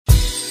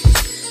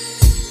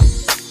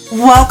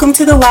Welcome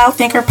to the Loud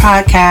Thinker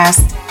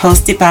podcast,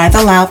 hosted by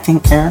the Loud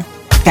Thinker.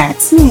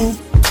 That's me.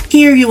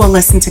 Here you will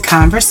listen to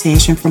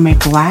conversation from a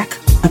Black,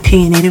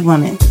 opinionated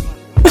woman,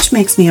 which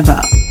makes me a beau.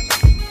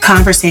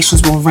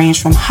 Conversations will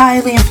range from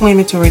highly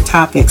inflammatory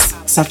topics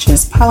such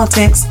as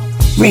politics,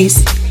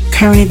 race,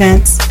 current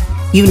events,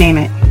 you name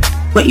it.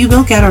 What you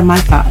will get are my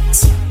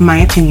thoughts, my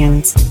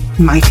opinions,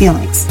 my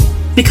feelings,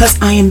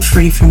 because I am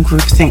free from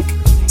groupthink.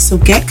 So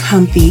get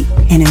comfy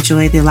and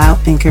enjoy the Loud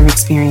Thinker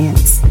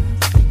experience.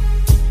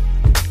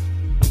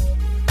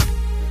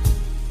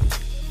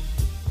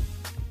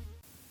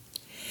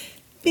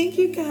 Thank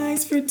you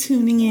guys for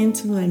tuning in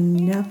to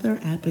another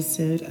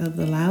episode of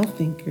The Loud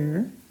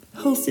Thinker,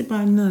 hosted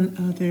by none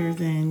other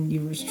than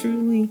yours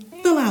truly,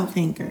 The Loud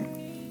Thinker.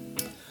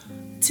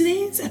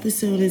 Today's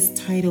episode is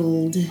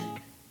titled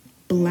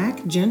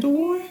Black Gender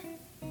War.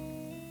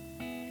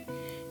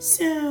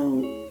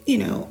 So,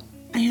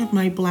 I have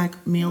my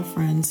Black male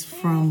friends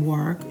from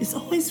work. It's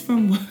always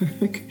from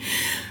work.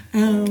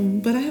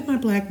 But I have my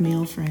Black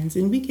male friends,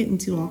 and we get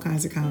into all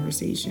kinds of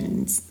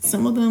conversations.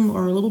 Some of them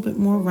are a little bit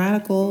more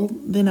radical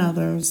than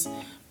others,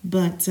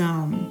 but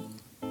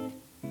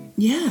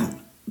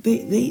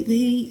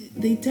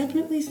they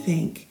definitely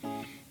think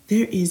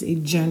there is a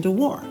gender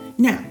war.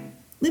 Now,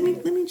 let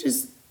me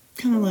just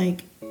kind of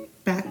like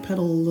backpedal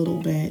a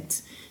little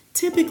bit.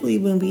 Typically,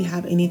 when we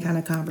have any kind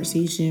of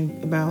conversation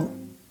about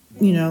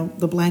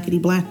the blackity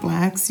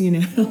blacks,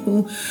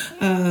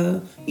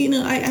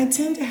 I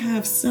tend to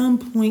have some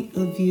point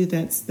of view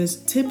that's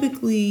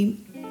typically,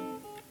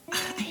 I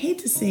hate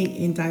to say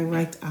in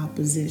direct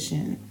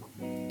opposition,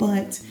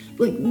 but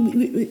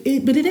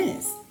it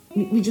is.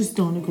 We just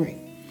don't agree.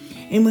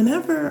 And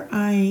whenever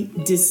I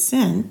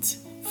dissent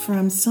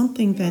from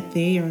something that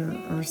they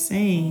are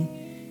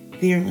saying,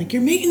 they're like,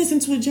 you're making this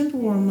into a gender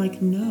war. I'm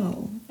like,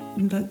 no,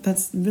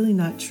 that's really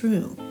not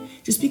true.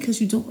 Just because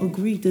you don't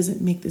agree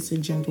doesn't make this a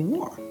gender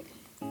war.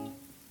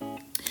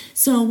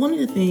 So one of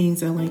the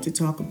things I like to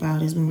talk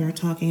about is when we're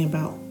talking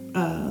about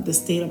the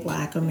state of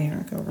Black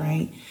America,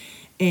 right?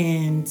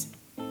 And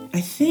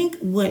I think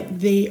what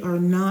they are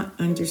not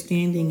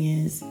understanding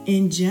is,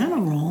 in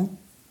general,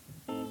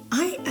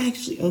 I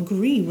actually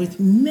agree with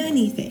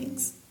many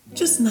things,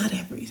 just not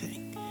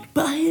everything,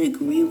 but I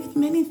agree with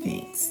many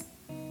things.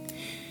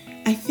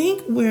 I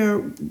think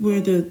where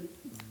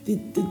I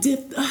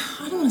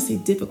don't want to say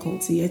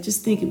difficulty. I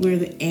just think where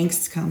the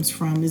angst comes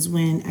from is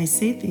when I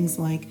say things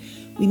like,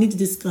 we need to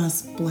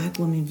discuss Black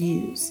women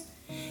views.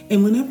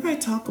 And whenever I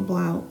talk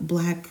about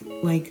Black,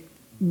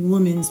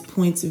 women's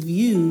points of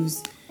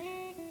views,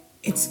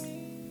 it's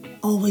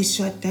always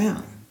shut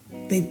down.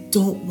 They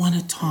don't want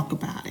to talk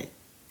about it.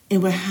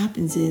 And what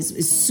happens is,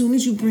 as soon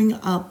as you bring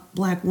up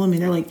Black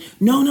women, they're like,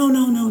 no.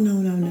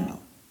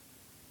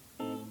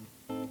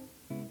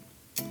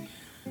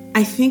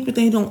 I think what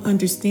they don't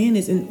understand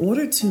is, in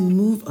order to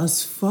move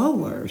us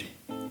forward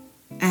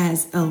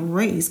as a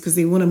race, because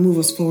they want to move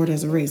us forward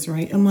as a race,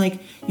 right? I'm like,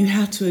 you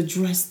have to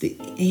address the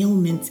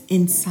ailments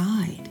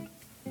inside.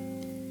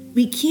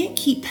 We can't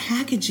keep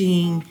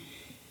packaging,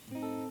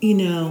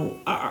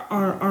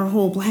 our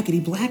whole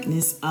blackity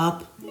blackness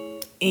up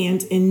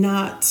and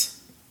not,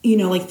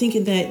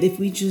 thinking that if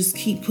we just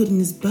keep putting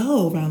this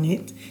bow around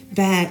it,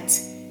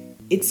 that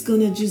it's going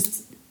to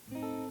just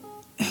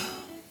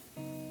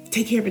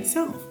take care of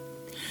itself.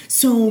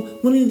 So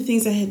one of the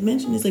things I had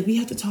mentioned is we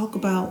have to talk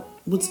about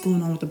what's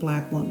going on with the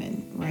Black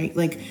woman, right?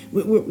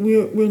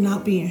 We're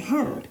not being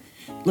heard.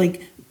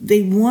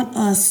 They want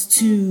us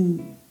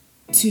to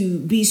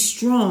be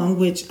strong,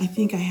 which I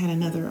think I had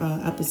another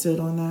episode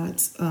on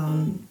that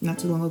not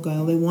too long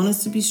ago. They want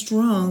us to be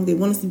strong. They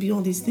want us to be all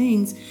these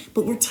things,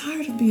 but we're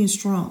tired of being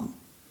strong.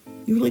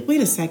 You were like,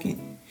 wait a second.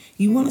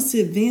 You want us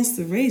to advance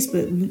the race,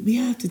 but we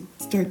have to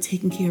start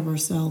taking care of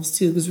ourselves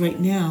too, because right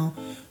now,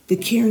 the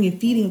caring and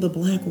feeding of the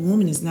Black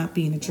woman is not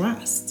being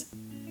addressed.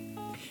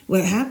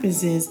 What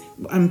happens is,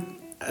 and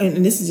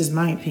this is just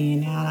my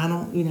opinion now, I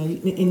don't,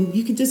 and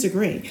you can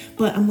disagree,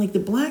 but I'm like, the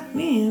Black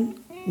man,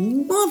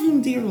 love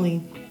him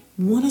dearly,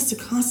 want us to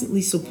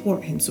constantly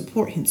support him.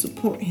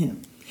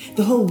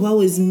 The whole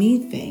woe is me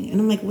thing. And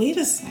I'm like, wait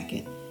a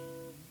second.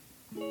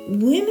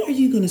 When are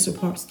you going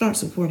to start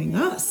supporting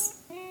us?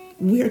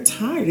 We're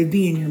tired of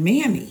being your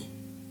mammy.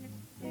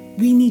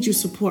 We need your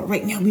support.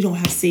 Right now, we don't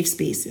have safe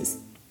spaces.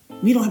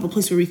 We don't have a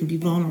place where we can be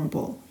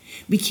vulnerable.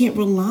 We can't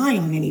rely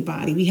on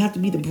anybody. We have to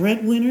be the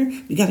breadwinner.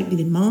 We got to be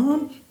the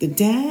mom, the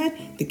dad,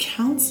 the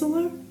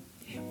counselor.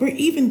 We're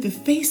even the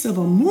face of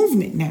a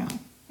movement now.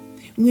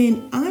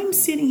 When I'm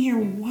sitting here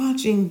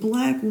watching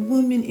Black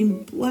women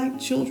and Black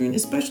children,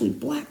 especially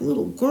Black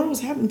little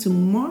girls, having to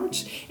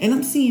march, and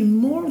I'm seeing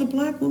more of the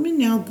Black women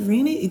now,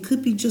 granted, it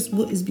could be just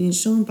what is being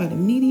shown by the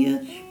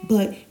media,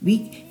 but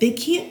they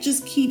can't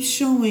just keep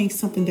showing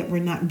something that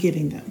we're not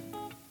giving them.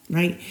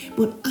 Right?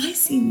 When I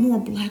see more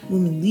Black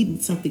women leading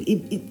something,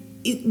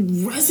 it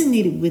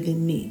resonated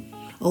within me.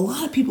 A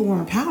lot of people were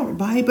empowered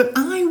by it, but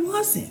I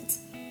wasn't.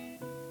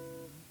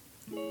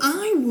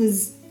 I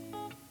was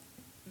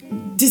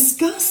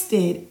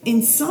disgusted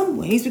in some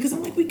ways because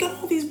I'm like, we got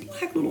all these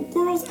black little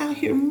girls out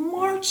here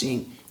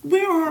marching.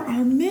 Where are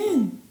our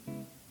men?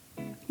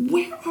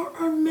 Where are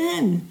our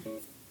men?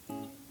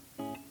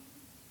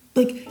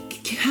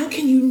 Like, how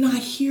can you not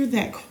hear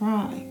that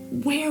cry?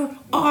 Where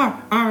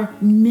are our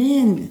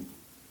men?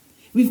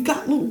 We've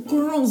got little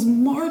girls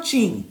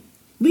marching.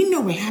 We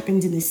know what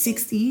happened in the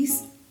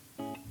 60s.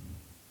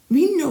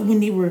 We know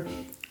when they were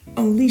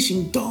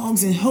unleashing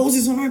dogs and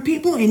hoses on our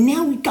people, and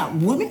now we got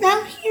women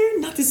out here.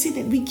 Not to say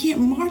that we can't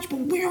march, but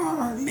where are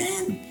our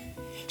men?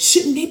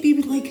 Shouldn't they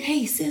be like,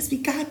 hey, sis, we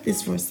got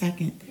this for a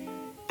second?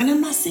 And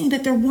I'm not saying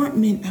that there weren't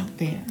men out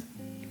there.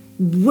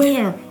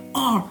 Where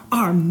are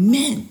our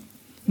men?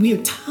 We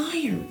are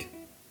tired.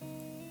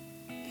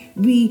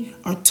 We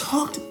are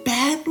talked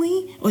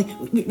badly. Like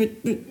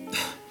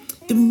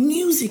the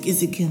music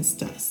is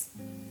against us.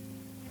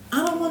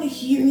 I don't want to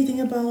hear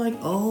anything about like,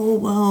 oh,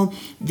 well,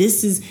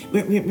 this is,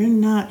 we're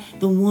not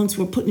the ones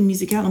who are putting the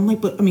music out. I'm like,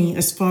 but I mean,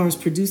 as far as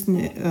producing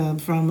it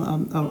from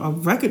a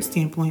record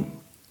standpoint,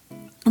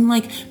 I'm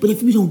like, but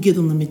if we don't give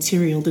them the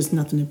material, there's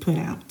nothing to put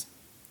out.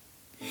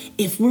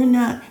 If we're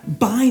not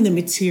buying the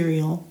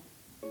material,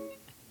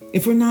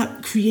 if we're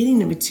not creating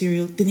the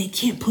material, then they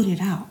can't put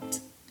it out.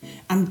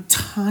 I'm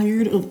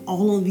tired of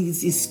all of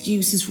these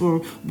excuses for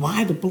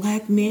why the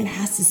black man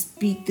has to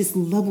speak this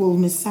level of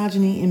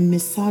misogyny and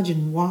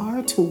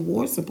misogynoir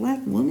towards a black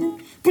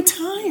woman. We're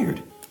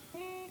tired.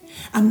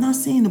 I'm not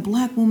saying the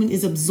black woman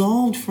is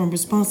absolved from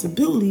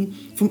responsibility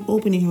from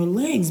opening her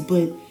legs,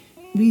 but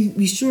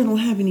we sure don't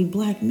have any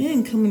black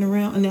men coming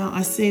around. And now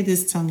I say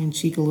this tongue in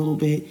cheek a little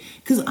bit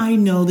because I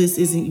know this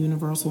isn't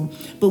universal.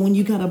 But when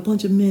you got a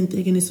bunch of men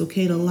thinking it's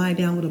okay to lie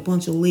down with a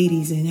bunch of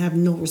ladies and have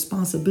no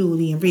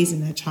responsibility in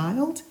raising that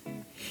child,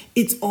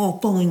 it's all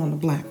falling on the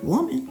black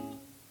woman.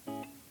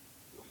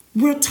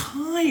 We're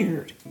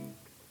tired.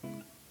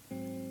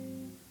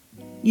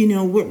 You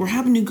know, we're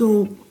having to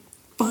go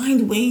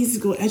find ways to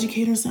go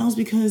educate ourselves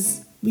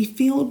because we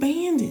feel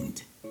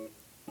abandoned.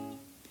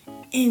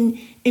 And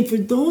for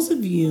those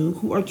of you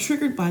who are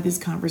triggered by this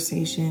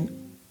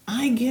conversation,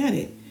 I get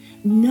it.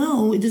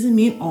 No, it doesn't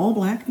mean all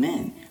black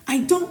men. I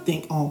don't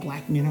think all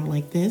black men are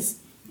like this,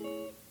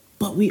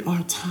 but we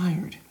are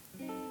tired.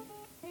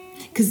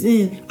 Because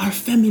then our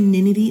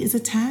femininity is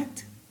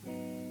attacked,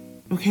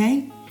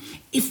 okay?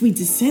 If we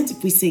dissent,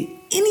 if we say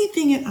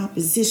anything in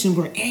opposition,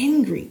 we're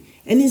angry.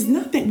 And it's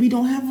not that we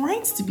don't have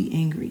rights to be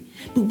angry,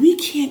 but we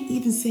can't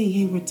even say,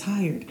 hey, we're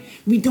tired.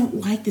 We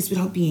don't like this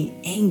without being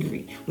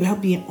angry,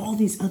 without being all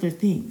these other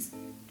things.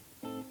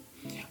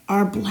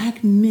 Our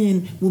black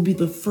men will be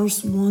the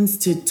first ones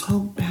to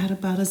talk bad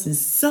about us and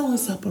sell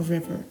us up a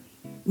river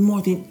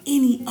more than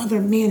any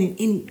other man in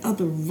any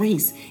other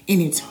race.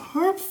 And it's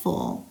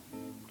hurtful.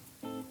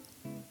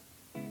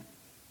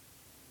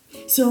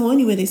 So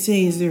anyway, they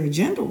say, is there a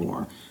gender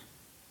war?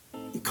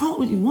 Call it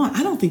what you want.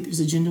 I don't think there's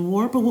a gender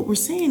war, but what we're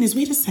saying is,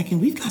 wait a second,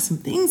 we've got some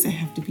things that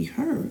have to be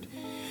heard.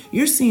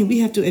 You're saying we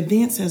have to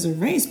advance as a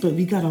race, but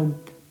we have a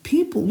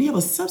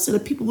subset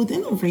of people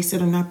within the race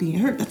that are not being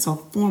heard. That's a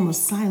form of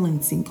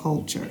silencing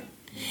culture.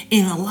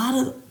 And a lot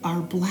of our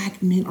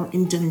black men are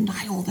in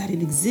denial that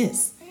it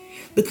exists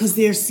because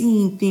they're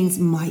seeing things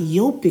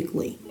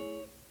myopically.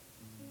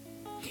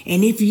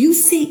 And if you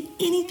say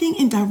anything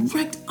in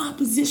direct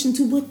opposition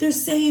to what they're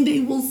saying, they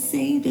will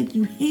say that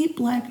you hate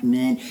black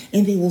men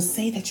and they will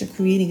say that you're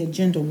creating a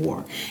gender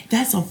war.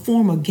 That's a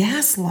form of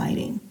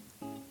gaslighting.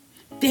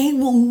 They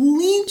will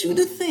lead you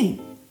to think,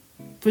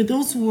 for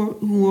those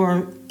who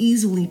are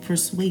easily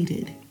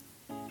persuaded,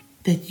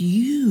 that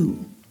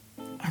you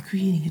are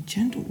creating a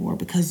gender war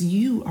because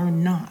you are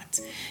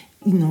not,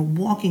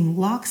 walking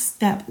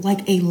lockstep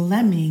like a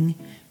lemming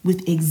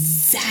with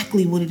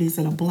exactly what it is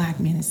that a black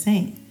man is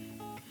saying.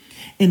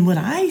 And what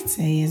I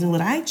say is, and what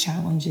I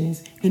challenge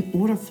is, in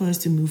order for us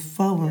to move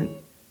forward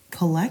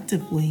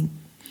collectively,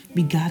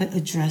 we got to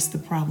address the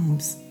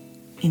problems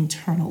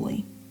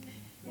internally.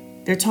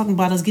 They're talking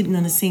about us getting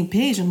on the same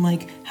page. I'm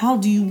like, how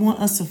do you want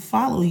us to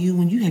follow you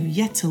when you have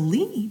yet to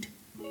lead?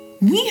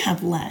 We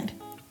have led,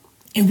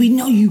 and we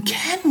know you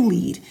can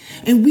lead,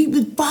 and we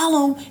would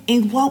follow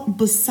and walk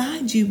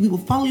beside you. We will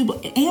follow you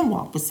and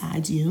walk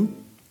beside you,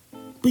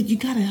 but you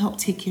got to help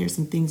take care of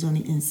some things on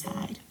the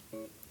inside.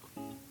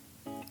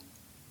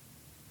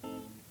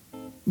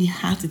 You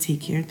have to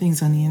take care of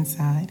things on the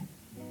inside.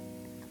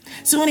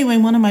 So anyway,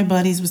 one of my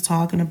buddies was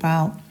talking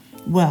about,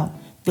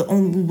 the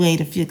only way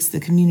to fix the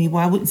community.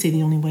 Well, I wouldn't say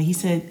the only way. He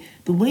said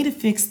the way to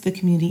fix the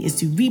community is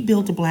to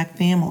rebuild the black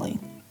family.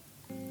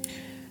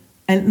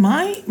 And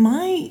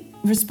my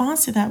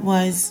response to that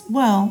was,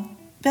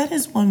 that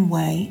is one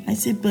way. I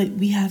said, but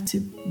we have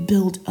to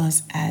build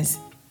us as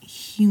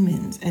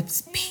humans,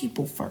 as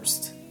people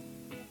first.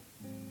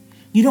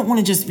 You don't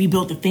want to just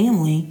rebuild the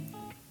family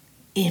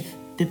if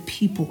the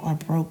people are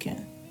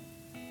broken.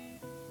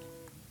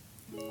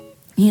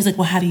 He was like,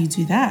 well, how do you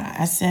do that?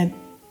 I said,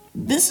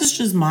 this is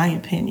just my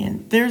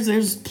opinion.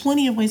 There's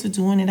plenty of ways of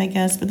doing it, I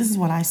guess, but this is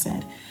what I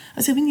said.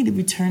 I said, we need to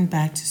return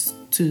back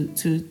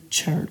to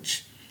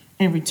church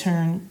and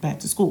return back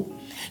to school.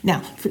 Now,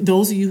 for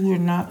those of you who are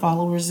not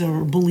followers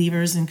or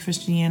believers in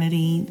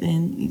Christianity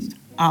and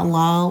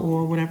Allah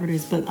or whatever it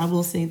is, but I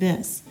will say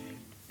this.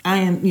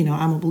 I'm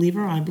a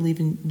believer. I believe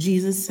in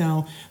Jesus.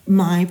 So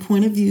my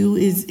point of view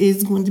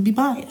is going to be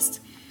biased.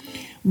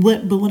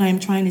 But what I'm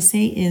trying to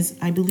say is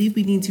I believe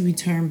we need to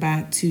return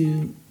back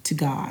to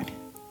God.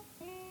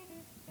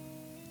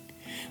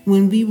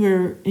 When we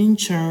were in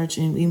church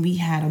and we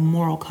had a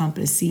moral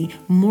compass, see,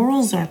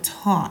 morals are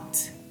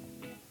taught.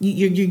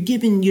 You're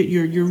given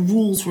your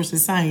rules for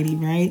society,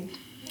 right?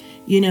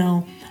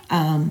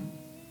 And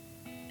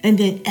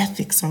then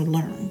ethics are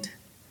learned.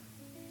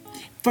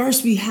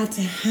 First, we have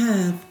to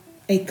have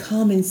a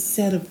common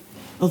set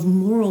of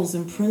morals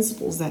and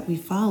principles that we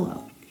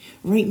follow.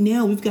 Right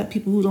now, we've got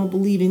people who don't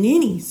believe in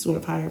any sort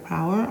of higher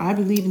power. I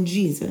believe in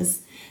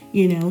Jesus,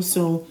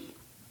 so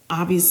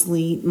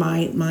obviously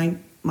my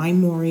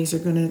mores are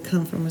going to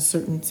come from a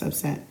certain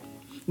subset.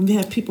 We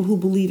have people who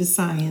believe in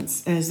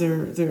science as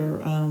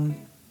their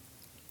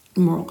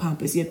moral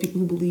compass. You have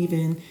people who believe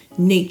in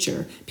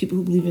nature, people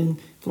who believe in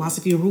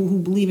philosophy, or who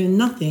believe in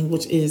nothing,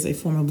 which is a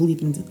form of belief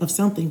of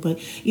something. But,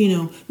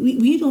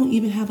 we don't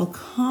even have a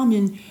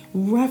common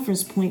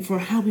reference point for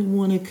how we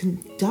want to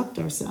conduct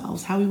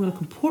ourselves, how we want to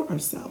comport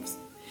ourselves.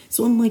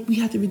 So I'm like, we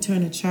have to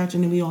return to church,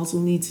 and then we also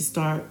need to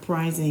start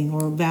prizing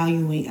or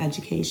valuing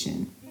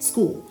education,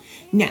 school.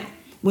 Now,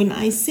 when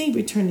I say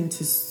returning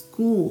to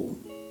school,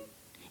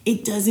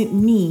 it doesn't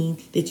mean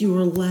that you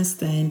are less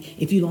than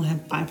if you don't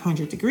have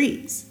 500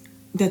 degrees.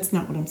 That's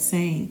not what I'm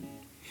saying.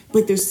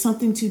 But there's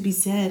something to be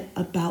said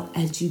about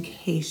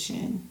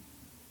education.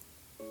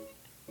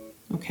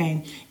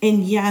 Okay?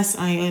 And yes,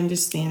 I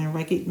understand and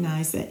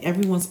recognize that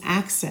everyone's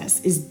access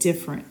is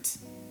different.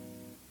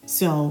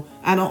 So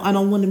I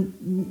don't want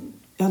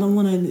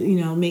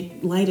to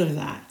make light of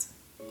that.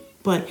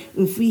 But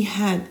if we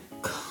had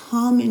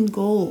common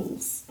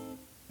goals,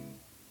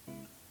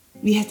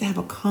 we have to have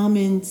a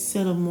common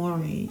set of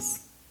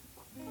mores.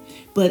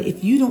 But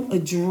if you don't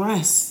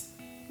address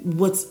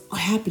what's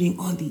happening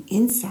on the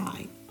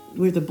inside,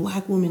 where the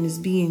black woman is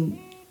being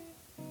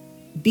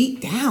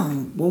beat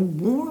down or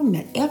worn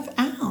the F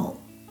out,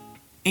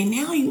 and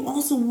now you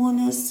also want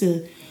us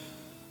to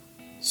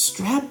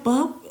strap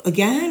up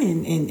again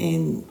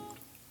and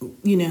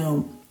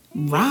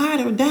ride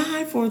or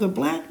die for the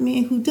black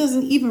man who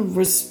doesn't even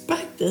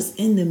respect us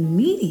in the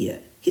media.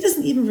 He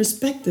doesn't even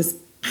respect us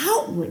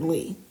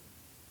outwardly.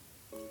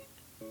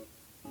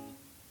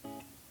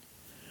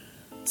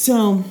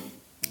 So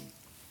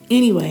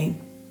anyway,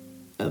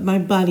 my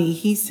buddy,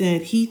 he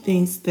said he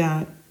thinks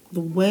that the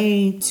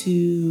way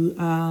to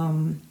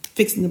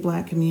fixing the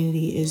black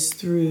community is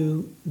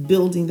through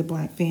building the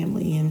black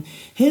family. And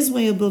his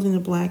way of building the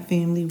black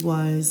family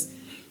was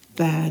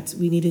that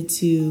we needed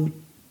to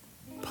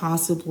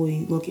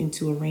possibly look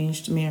into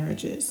arranged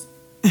marriages.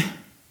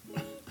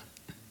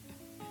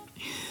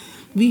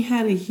 We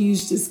had a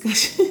huge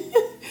discussion.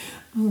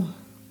 Oh,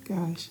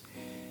 gosh.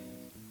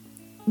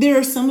 There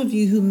are some of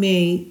you who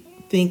may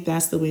think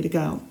that's the way to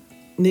go.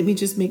 Let me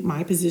just make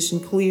my position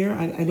clear.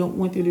 I don't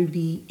want there to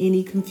be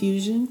any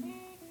confusion.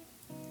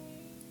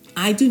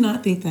 I do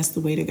not think that's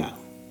the way to go.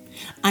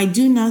 I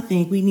do not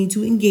think we need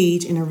to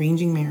engage in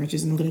arranging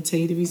marriages, and I'm going to tell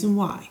you the reason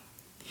why.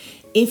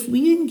 If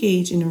we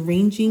engage in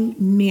arranging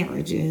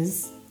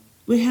marriages,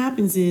 what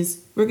happens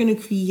is we're going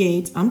to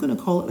create, I'm going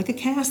to call it like a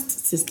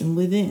caste system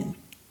within.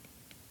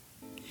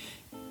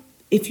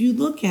 If you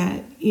look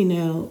at,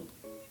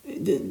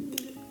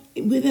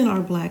 within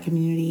our black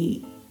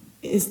community,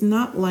 it's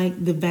not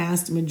like the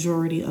vast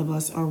majority of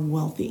us are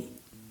wealthy.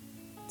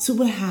 So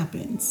what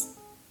happens?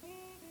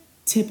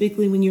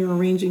 Typically when you're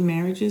arranging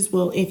marriages,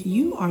 well, if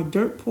you are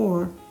dirt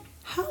poor,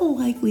 how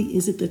likely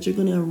is it that you're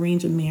going to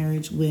arrange a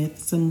marriage with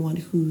someone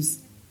who's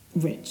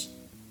rich?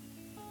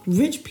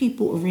 Rich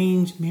people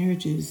arrange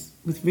marriages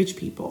with rich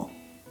people.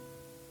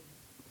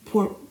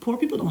 Poor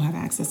people don't have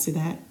access to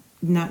that,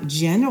 not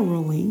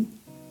generally.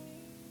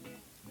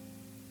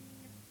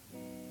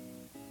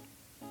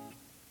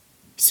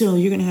 So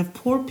you're going to have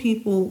poor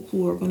people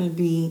who are going to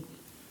be,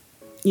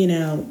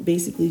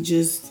 basically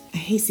just, I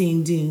hate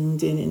saying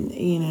doomed,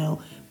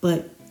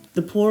 but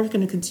the poor are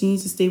going to continue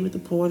to stay with the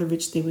poor, the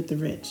rich stay with the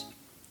rich.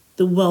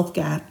 The wealth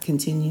gap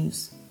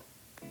continues.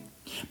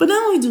 But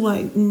not only do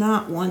I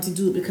not want to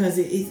do it because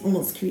it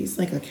almost creates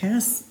like a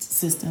caste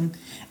system,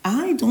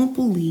 I don't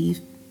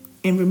believe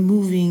in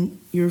removing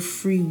your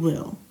free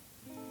will.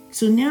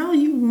 So now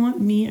you want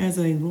me as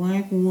a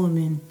black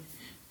woman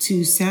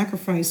to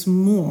sacrifice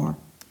more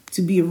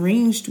to be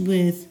arranged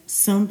with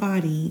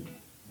somebody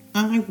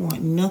I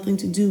want nothing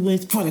to do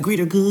with for the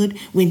greater good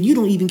when you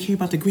don't even care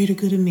about the greater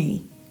good of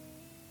me.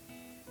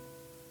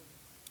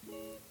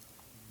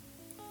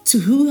 So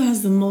who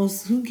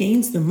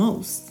gains the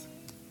most?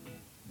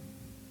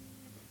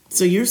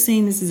 So you're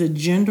saying this is a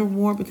gender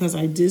war because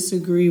I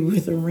disagree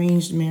with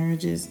arranged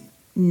marriages?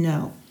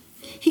 No.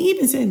 He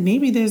even said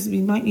maybe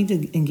we might need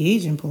to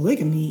engage in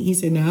polygamy. He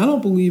said, no, I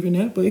don't believe in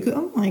that. But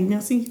I'm like, now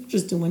see, you're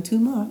just doing too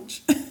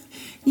much.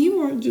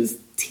 You are just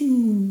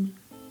too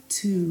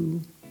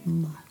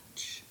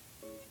much.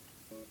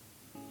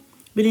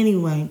 But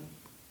anyway,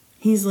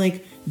 he's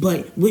like,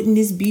 but wouldn't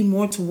this be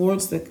more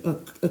towards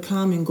a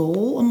common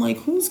goal? I'm like,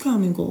 whose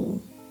common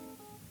goal?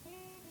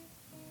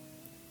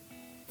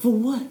 For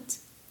what?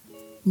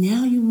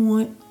 Now you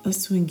want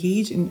us to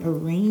engage in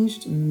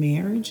arranged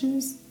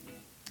marriages?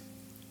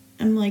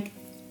 I'm like,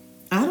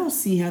 I don't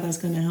see how that's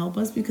going to help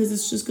us, because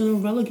it's just going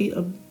to relegate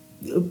a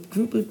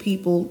group of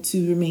people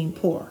to remain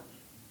poor.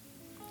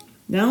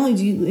 Not only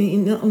do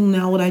you,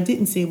 now what I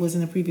didn't say was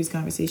in the previous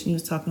conversation, he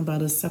was talking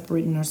about us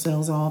separating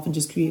ourselves off and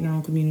just creating our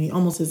own community,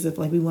 almost as if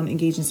like we want to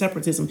engage in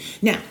separatism.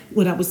 Now,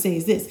 what I would say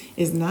is this,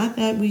 is not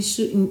that we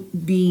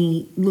shouldn't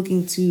be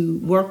looking to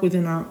work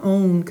within our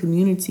own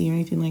community or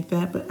anything like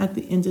that, but at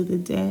the end of the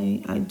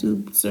day, I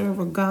do serve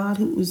a God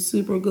who is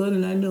super good,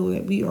 and I know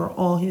that we are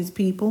all his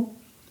people.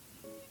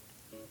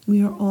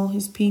 We are all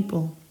his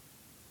people.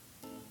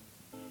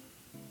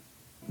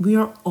 We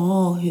are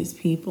all his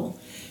people.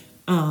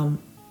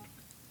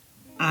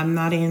 I'm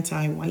not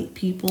anti-white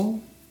people,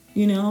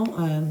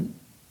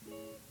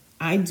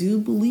 I do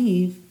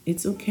believe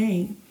it's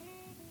okay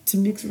to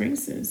mix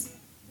races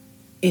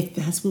if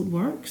that's what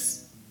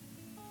works.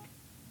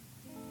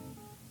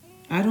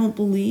 I don't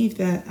believe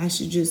that I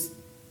should just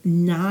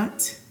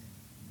not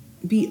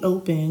be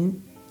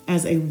open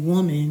as a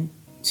woman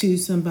to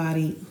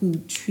somebody who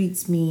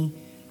treats me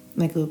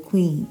like a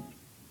queen.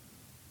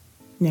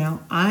 Now,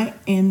 I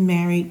am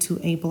married to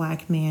a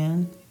black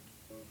man,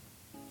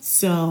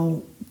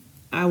 so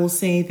I will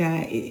say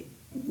that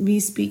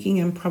me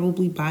speaking, I'm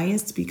probably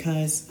biased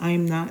because I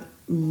am not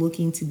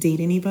looking to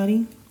date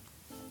anybody.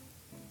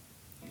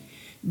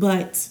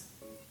 But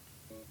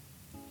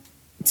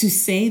to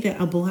say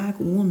that a black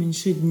woman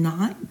should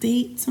not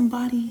date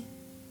somebody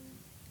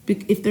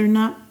if they're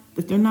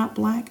not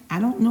black, I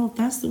don't know if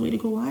that's the way to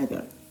go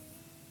either.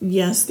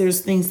 Yes, there's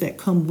things that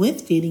come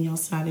with dating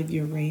outside of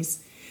your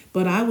race,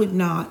 but I would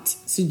not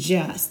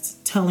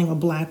suggest telling a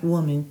black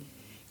woman,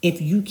 if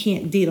you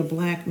can't date a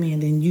black man,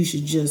 then you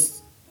should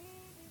just,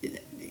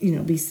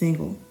 be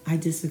single. I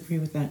disagree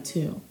with that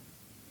too.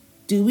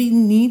 Do we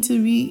need to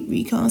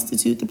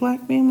reconstitute the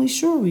black family?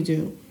 Sure we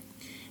do.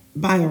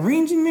 By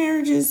arranging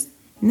marriages?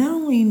 Not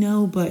only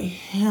no, but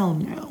hell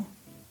no.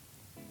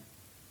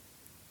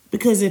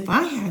 Because if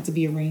I had to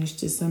be arranged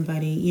to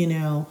somebody,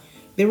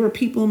 there were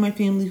people in my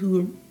family who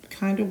were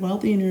kind of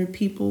wealthy, and there were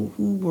people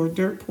who were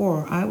dirt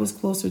poor. I was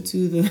closer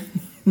to the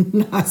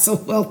not so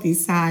wealthy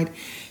side.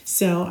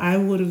 So I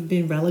would have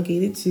been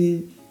relegated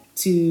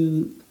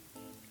to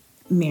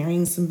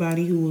marrying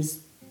somebody who was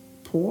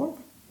poor.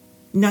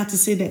 Not to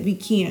say that we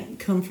can't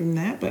come from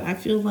that, but I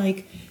feel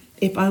like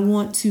if I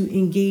want to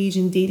engage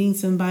in dating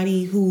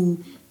somebody who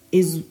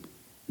is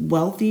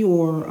wealthy,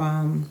 or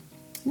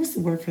what's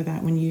the word for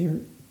that when you're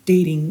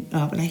dating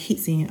up? And I hate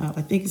saying up.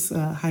 I think it's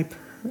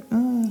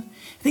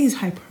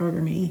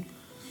hypergamy.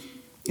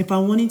 If I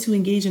wanted to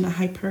engage in a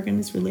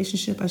hypergamous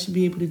relationship, I should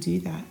be able to do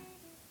that.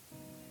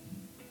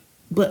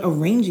 But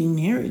arranging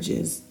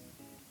marriages,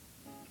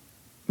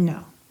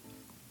 no.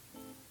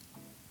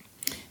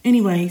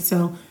 Anyway,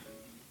 so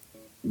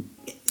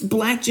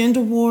black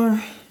gender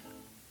war,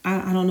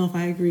 I don't know if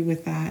I agree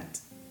with that.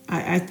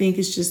 I think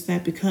it's just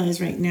that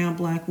because right now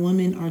black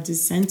women are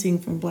dissenting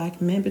from black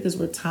men because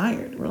we're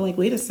tired. We're like,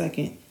 wait a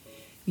second.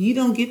 You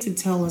don't get to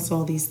tell us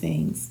all these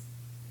things.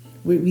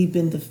 We've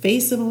been the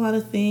face of a lot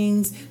of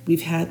things.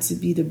 We've had to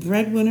be the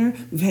breadwinner.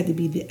 We've had to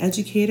be the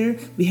educator.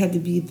 We had to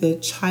be the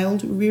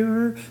child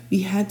rearer.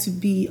 We had to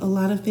be a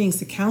lot of things,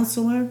 the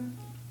counselor.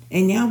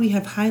 And now we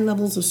have high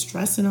levels of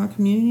stress in our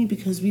community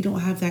because we don't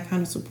have that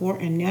kind of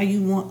support. And now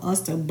you want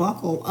us to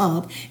buckle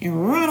up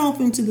and run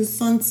off into the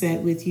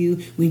sunset with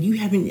you when you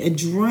haven't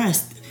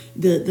addressed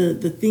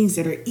the things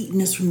that are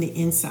eating us from the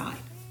inside.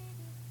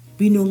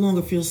 We no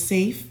longer feel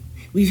safe.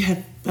 We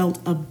have felt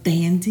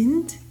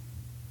abandoned.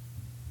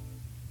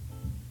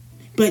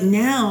 But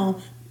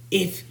now,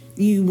 if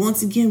you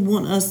once again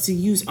want us to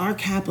use our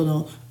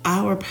capital,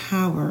 our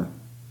power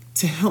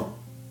to help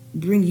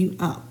bring you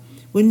up.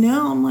 Well,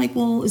 now I'm like,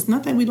 well, it's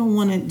not that we don't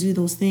want to do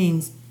those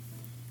things.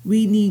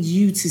 We need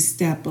you to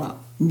step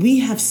up. We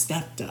have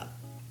stepped up,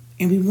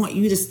 and we want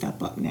you to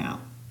step up now.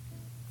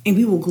 And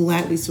we will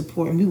gladly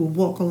support, and we will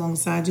walk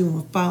alongside you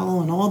and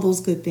follow and all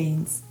those good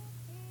things.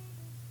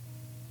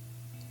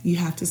 You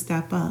have to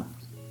step up.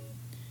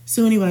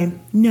 So anyway,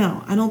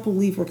 no, I don't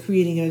believe we're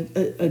creating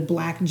a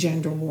black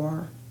gender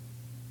war.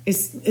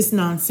 It's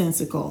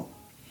nonsensical.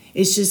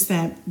 It's just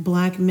that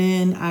black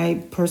men,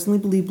 I personally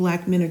believe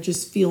black men are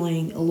just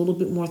feeling a little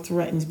bit more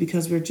threatened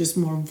because we're just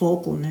more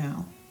vocal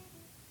now.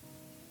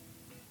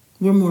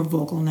 We're more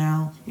vocal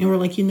now. And we're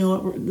like, you know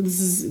what,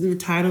 we're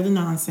tired of the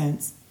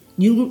nonsense.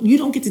 You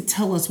don't get to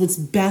tell us what's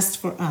best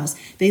for us.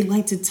 They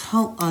like to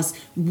tell us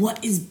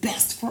what is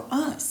best for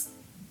us.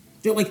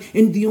 They're like,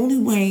 and the only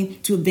way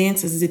to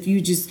advance us is if you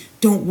just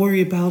don't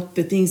worry about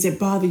the things that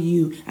bother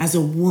you as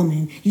a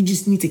woman. You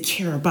just need to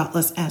care about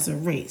us as a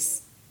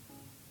race.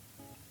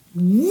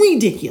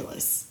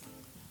 Ridiculous.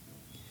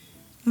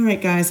 All right,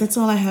 guys, that's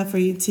all I have for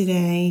you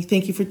today.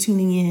 Thank you for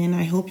tuning in.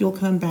 I hope you'll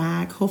come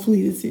back.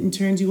 Hopefully this didn't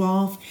turn you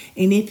off.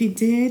 And if it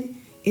did,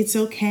 it's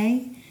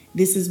okay.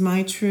 This is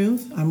my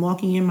truth. I'm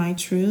walking in my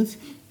truth.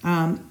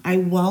 I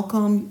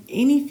welcome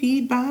any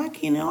feedback.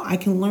 I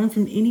can learn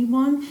from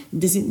anyone.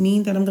 Does it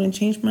mean that I'm going to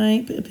change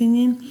my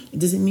opinion? It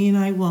doesn't mean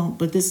I won't,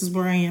 but this is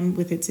where I am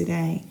with it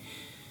today.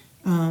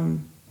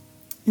 And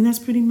that's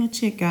pretty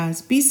much it,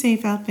 guys. Be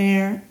safe out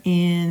there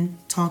and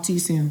talk to you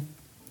soon.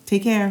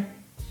 Take care.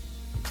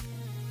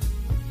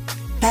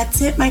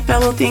 That's it, my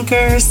fellow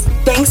thinkers.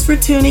 Thanks for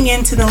tuning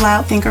in to the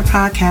Loud Thinker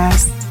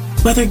podcast.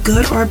 Whether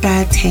good or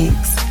bad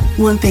takes,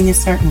 one thing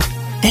is certain.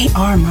 They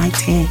are my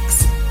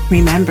takes.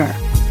 Remember,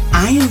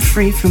 I am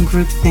free from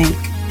groupthink,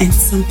 and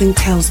something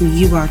tells me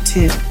you are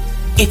too.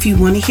 If you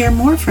want to hear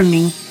more from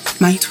me,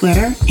 my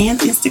Twitter and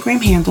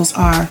Instagram handles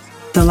are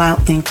The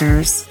Loud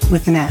Thinkers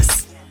with an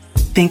S.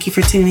 Thank you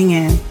for tuning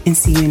in, and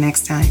see you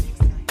next time.